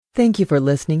Thank you for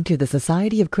listening to the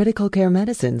Society of Critical Care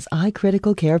Medicine's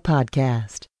iCritical Care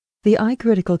podcast. The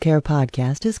iCritical Care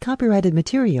podcast is copyrighted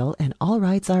material and all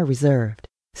rights are reserved.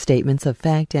 Statements of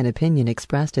fact and opinion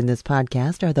expressed in this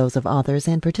podcast are those of authors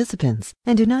and participants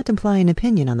and do not imply an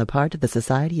opinion on the part of the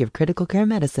Society of Critical Care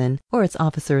Medicine or its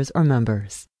officers or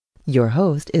members. Your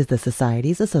host is the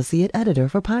Society's Associate Editor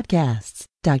for Podcasts,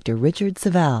 Dr. Richard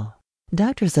Savelle.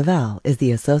 Dr. Savelle is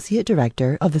the Associate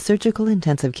Director of the Surgical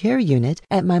Intensive Care Unit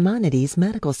at Maimonides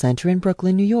Medical Center in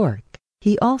Brooklyn, New York.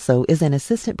 He also is an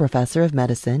Assistant Professor of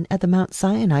Medicine at the Mount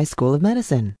Sinai School of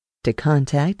Medicine. To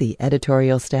contact the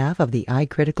editorial staff of the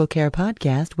iCritical Care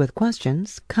podcast with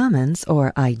questions, comments,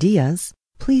 or ideas,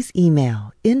 please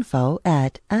email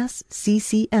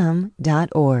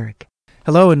info@sccm.org.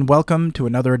 Hello and welcome to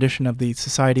another edition of the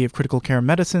Society of Critical Care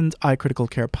Medicine's iCritical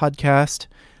Care podcast.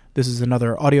 This is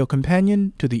another audio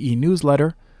companion to the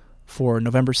eNewsletter for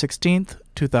November 16th,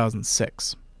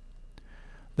 2006.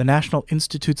 The National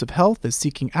Institutes of Health is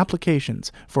seeking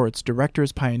applications for its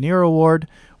Director's Pioneer Award,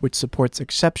 which supports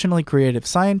exceptionally creative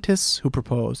scientists who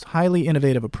propose highly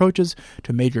innovative approaches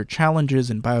to major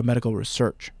challenges in biomedical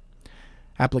research.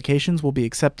 Applications will be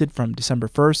accepted from December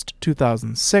 1st,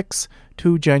 2006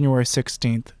 to January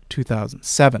 16th,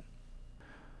 2007.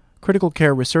 Critical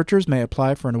care researchers may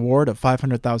apply for an award of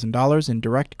 $500,000 in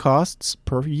direct costs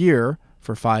per year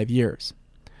for 5 years.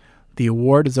 The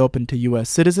award is open to U.S.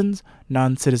 citizens,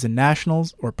 non-citizen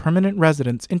nationals, or permanent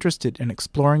residents interested in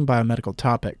exploring biomedical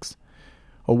topics.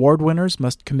 Award winners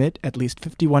must commit at least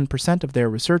 51% of their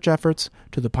research efforts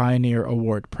to the Pioneer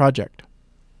Award project.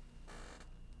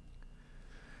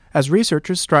 As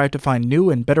researchers strive to find new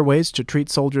and better ways to treat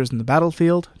soldiers in the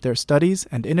battlefield, their studies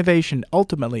and innovation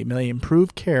ultimately may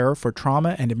improve care for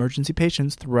trauma and emergency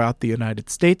patients throughout the United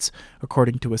States,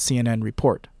 according to a CNN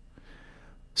report.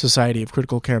 Society of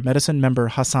Critical Care Medicine member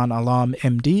Hassan Alam,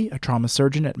 MD, a trauma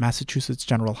surgeon at Massachusetts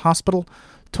General Hospital,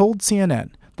 told CNN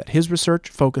that his research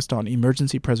focused on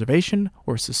emergency preservation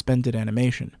or suspended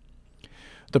animation.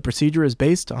 The procedure is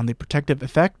based on the protective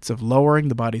effects of lowering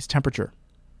the body's temperature.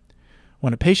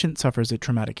 When a patient suffers a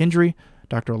traumatic injury,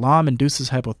 Dr. Alam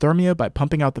induces hypothermia by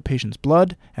pumping out the patient's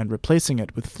blood and replacing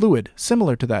it with fluid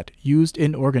similar to that used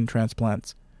in organ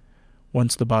transplants.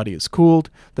 Once the body is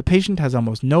cooled, the patient has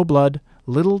almost no blood,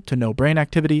 little to no brain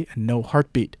activity, and no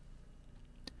heartbeat.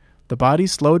 The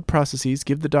body's slowed processes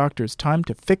give the doctors time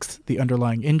to fix the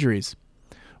underlying injuries.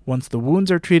 Once the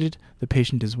wounds are treated, the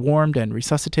patient is warmed and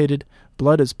resuscitated,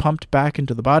 blood is pumped back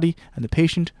into the body, and the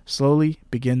patient slowly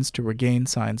begins to regain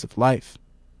signs of life.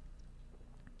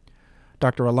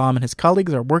 Dr. Alam and his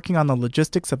colleagues are working on the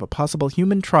logistics of a possible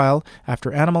human trial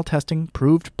after animal testing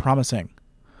proved promising.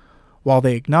 While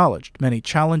they acknowledged many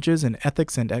challenges in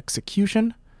ethics and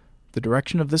execution, the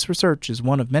direction of this research is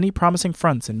one of many promising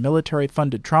fronts in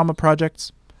military-funded trauma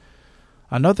projects.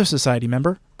 Another Society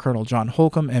member, Colonel John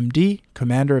Holcomb, MD,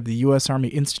 commander of the U.S. Army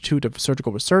Institute of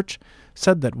Surgical Research,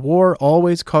 said that war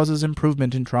always causes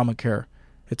improvement in trauma care.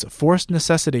 It's a forced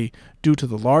necessity due to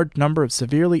the large number of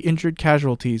severely injured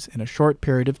casualties in a short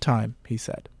period of time, he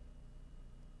said.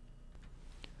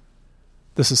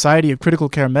 The Society of Critical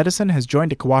Care Medicine has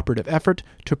joined a cooperative effort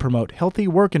to promote healthy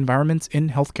work environments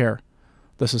in healthcare.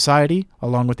 The Society,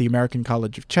 along with the American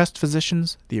College of Chest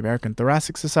Physicians, the American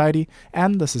Thoracic Society,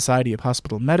 and the Society of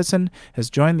Hospital Medicine, has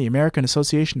joined the American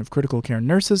Association of Critical Care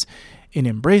Nurses in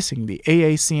embracing the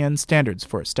AACN standards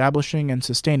for establishing and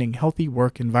sustaining healthy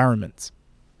work environments.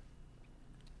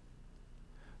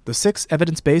 The 6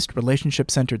 evidence-based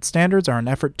relationship-centered standards are an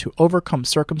effort to overcome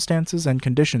circumstances and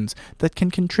conditions that can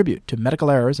contribute to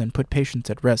medical errors and put patients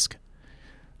at risk.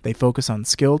 They focus on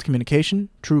skilled communication,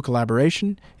 true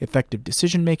collaboration, effective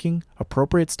decision-making,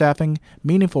 appropriate staffing,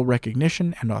 meaningful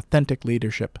recognition, and authentic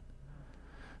leadership.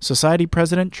 Society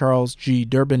President Charles G.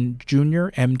 Durbin, Jr.,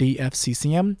 MD,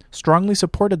 SCCM, strongly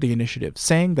supported the initiative,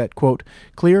 saying that, quote,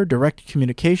 clear, direct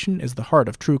communication is the heart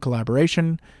of true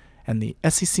collaboration, and the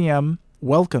SCCM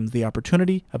welcomes the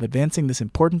opportunity of advancing this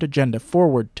important agenda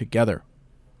forward together.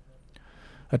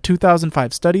 A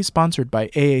 2005 study sponsored by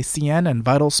AACN and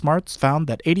Vital Smarts found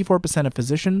that 84% of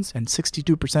physicians and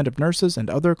 62% of nurses and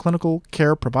other clinical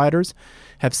care providers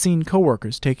have seen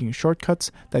coworkers taking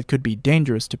shortcuts that could be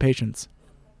dangerous to patients.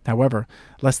 However,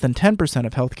 less than 10%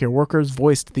 of healthcare workers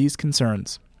voiced these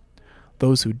concerns.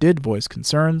 Those who did voice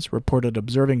concerns reported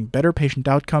observing better patient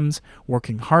outcomes,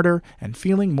 working harder, and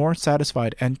feeling more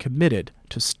satisfied and committed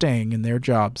to staying in their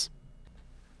jobs.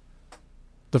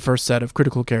 The first set of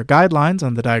critical care guidelines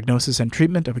on the diagnosis and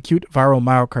treatment of acute viral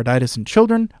myocarditis in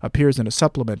children appears in a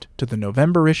supplement to the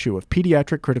November issue of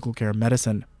Pediatric Critical Care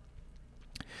Medicine.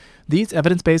 These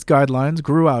evidence-based guidelines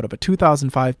grew out of a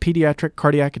 2005 Pediatric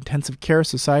Cardiac Intensive Care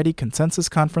Society consensus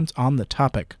conference on the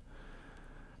topic.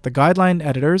 The guideline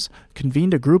editors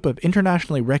convened a group of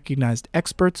internationally recognized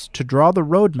experts to draw the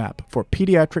roadmap for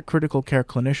pediatric critical care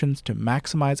clinicians to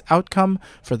maximize outcome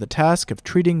for the task of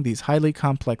treating these highly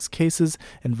complex cases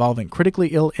involving critically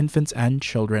ill infants and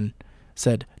children,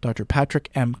 said Dr. Patrick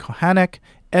M. Kohanek,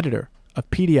 editor of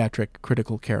Pediatric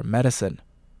Critical Care Medicine.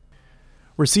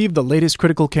 Receive the latest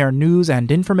critical care news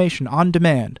and information on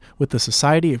demand with the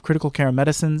Society of Critical Care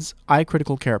Medicine's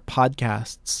iCritical Care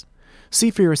podcasts.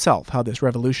 See for yourself how this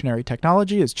revolutionary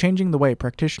technology is changing the way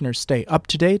practitioners stay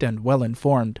up-to-date and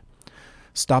well-informed.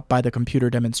 Stop by the computer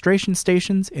demonstration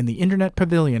stations in the Internet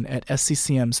Pavilion at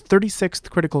SCCM's 36th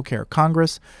Critical Care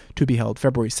Congress, to be held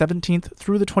February 17th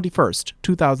through the 21st,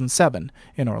 2007,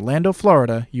 in Orlando,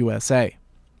 Florida, USA.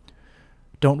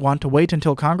 Don't want to wait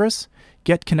until Congress?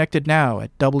 Get connected now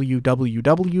at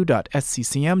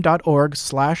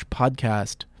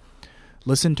www.sccm.org/podcast.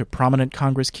 Listen to prominent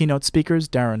Congress keynote speakers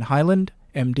Darren Hyland,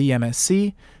 MD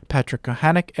MSc, Patrick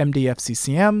Kohanek, MD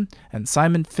FCCM, and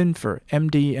Simon Finfer,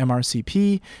 MD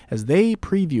MRCP, as they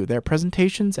preview their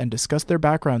presentations and discuss their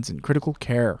backgrounds in critical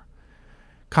care.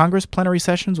 Congress plenary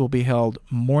sessions will be held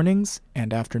mornings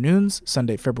and afternoons,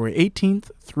 Sunday, February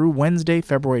 18th through Wednesday,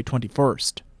 February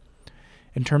 21st.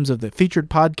 In terms of the featured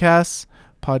podcasts,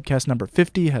 podcast number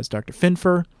 50 has Dr.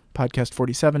 Finfer, podcast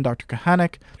 47, Dr.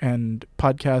 Kohanek, and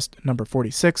podcast number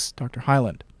 46, Dr.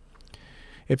 Hyland.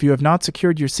 If you have not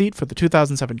secured your seat for the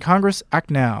 2007 Congress, act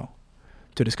now.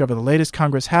 To discover the latest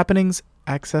Congress happenings,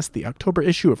 access the October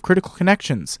issue of Critical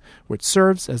Connections, which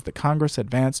serves as the Congress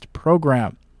Advanced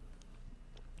Program.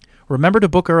 Remember to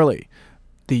book early.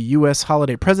 The U.S.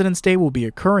 holiday President's Day will be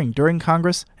occurring during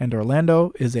Congress, and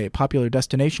Orlando is a popular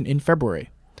destination in February.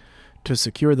 To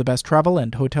secure the best travel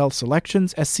and hotel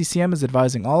selections, SCCM is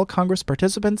advising all Congress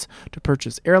participants to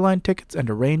purchase airline tickets and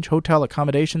arrange hotel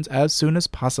accommodations as soon as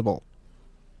possible.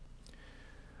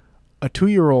 A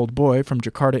 2-year-old boy from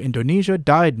Jakarta, Indonesia,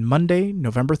 died Monday,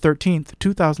 November 13,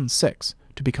 2006,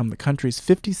 to become the country's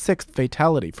 56th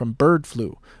fatality from bird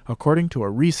flu, according to a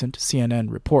recent CNN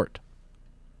report.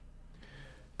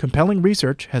 Compelling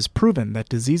research has proven that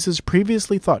diseases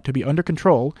previously thought to be under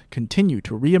control continue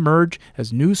to re-emerge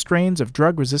as new strains of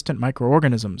drug-resistant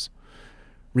microorganisms.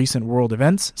 Recent world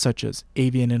events, such as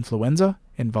avian influenza,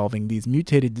 involving these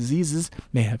mutated diseases,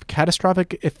 may have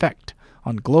catastrophic effect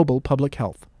on global public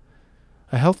health.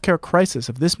 A healthcare crisis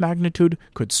of this magnitude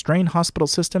could strain hospital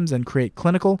systems and create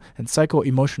clinical and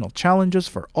psycho-emotional challenges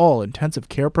for all intensive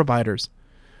care providers.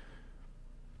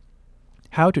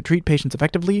 How to treat patients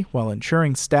effectively while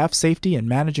ensuring staff safety and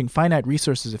managing finite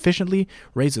resources efficiently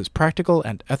raises practical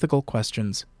and ethical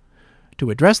questions. To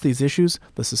address these issues,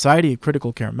 the Society of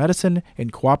Critical Care Medicine,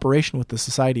 in cooperation with the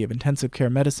Society of Intensive Care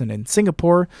Medicine in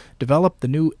Singapore, developed the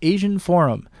new Asian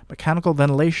Forum, Mechanical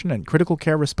Ventilation and Critical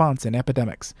Care Response in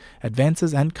Epidemics,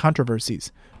 Advances and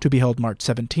Controversies, to be held March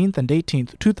 17th and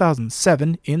 18th,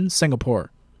 2007 in Singapore.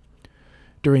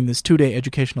 During this 2-day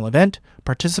educational event,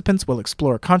 participants will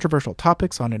explore controversial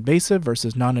topics on invasive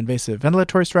versus non-invasive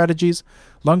ventilatory strategies,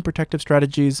 lung protective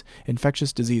strategies,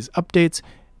 infectious disease updates,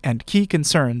 and key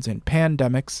concerns in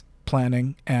pandemics,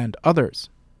 planning, and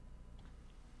others.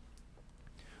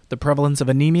 The prevalence of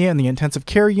anemia in the intensive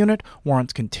care unit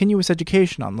warrants continuous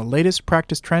education on the latest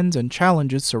practice trends and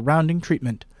challenges surrounding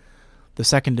treatment. The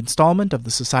second installment of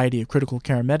the Society of Critical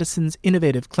Care Medicine's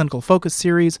innovative clinical focus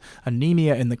series,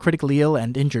 Anemia in the Critically Ill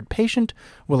and Injured Patient,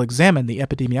 will examine the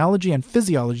epidemiology and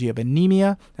physiology of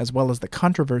anemia, as well as the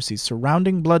controversies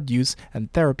surrounding blood use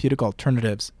and therapeutic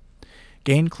alternatives.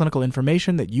 Gain clinical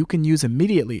information that you can use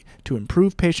immediately to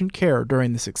improve patient care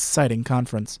during this exciting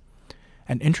conference.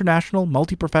 An international,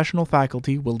 multi-professional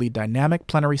faculty will lead dynamic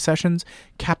plenary sessions,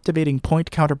 captivating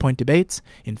point-counterpoint debates,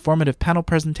 informative panel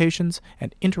presentations,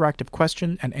 and interactive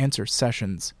question and answer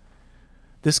sessions.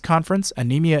 This conference,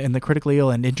 Anemia in the Critically Ill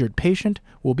and Injured Patient,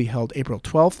 will be held April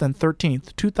 12th and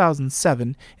 13th,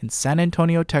 2007 in San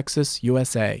Antonio, Texas,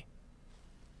 USA.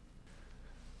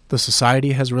 The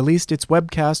Society has released its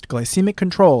webcast Glycemic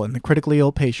Control in the Critically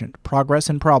Ill Patient, Progress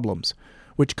and Problems,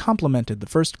 which complemented the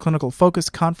first clinical focus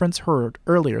conference heard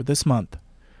earlier this month.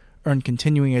 Earn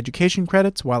continuing education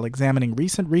credits while examining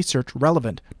recent research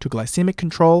relevant to glycemic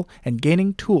control and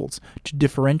gaining tools to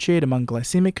differentiate among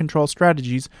glycemic control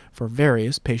strategies for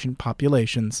various patient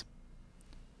populations.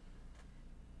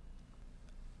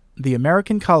 The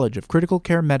American College of Critical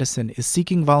Care Medicine is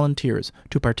seeking volunteers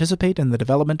to participate in the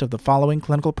development of the following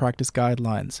clinical practice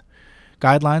guidelines: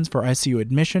 guidelines for ICU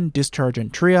admission, discharge,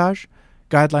 and triage,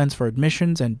 guidelines for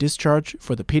admissions and discharge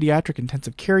for the pediatric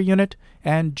intensive care unit,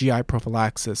 and GI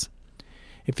prophylaxis.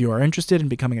 If you are interested in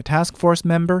becoming a task force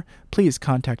member, please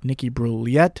contact Nikki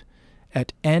Brouillette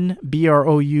at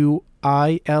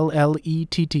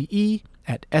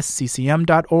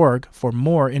nbrouillette@sccm.org for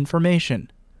more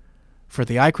information. For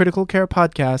the iCritical Care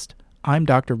podcast, I'm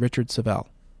Dr. Richard Savelle.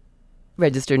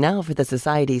 Register now for the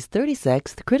Society's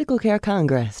 36th Critical Care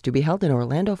Congress to be held in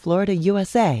Orlando, Florida,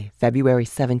 USA, February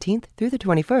 17th through the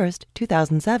 21st,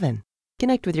 2007.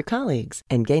 Connect with your colleagues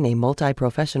and gain a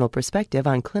multi-professional perspective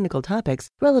on clinical topics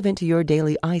relevant to your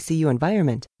daily ICU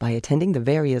environment by attending the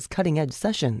various cutting-edge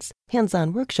sessions,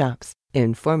 hands-on workshops,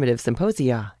 informative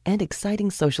symposia, and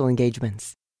exciting social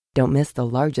engagements. Don't miss the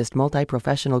largest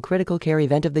multi-professional critical care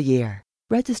event of the year.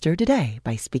 Register today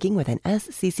by speaking with an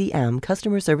SCCM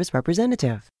customer service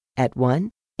representative at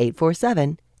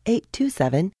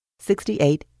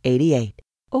 1-847-827-6888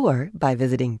 or by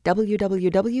visiting www.sccm.org.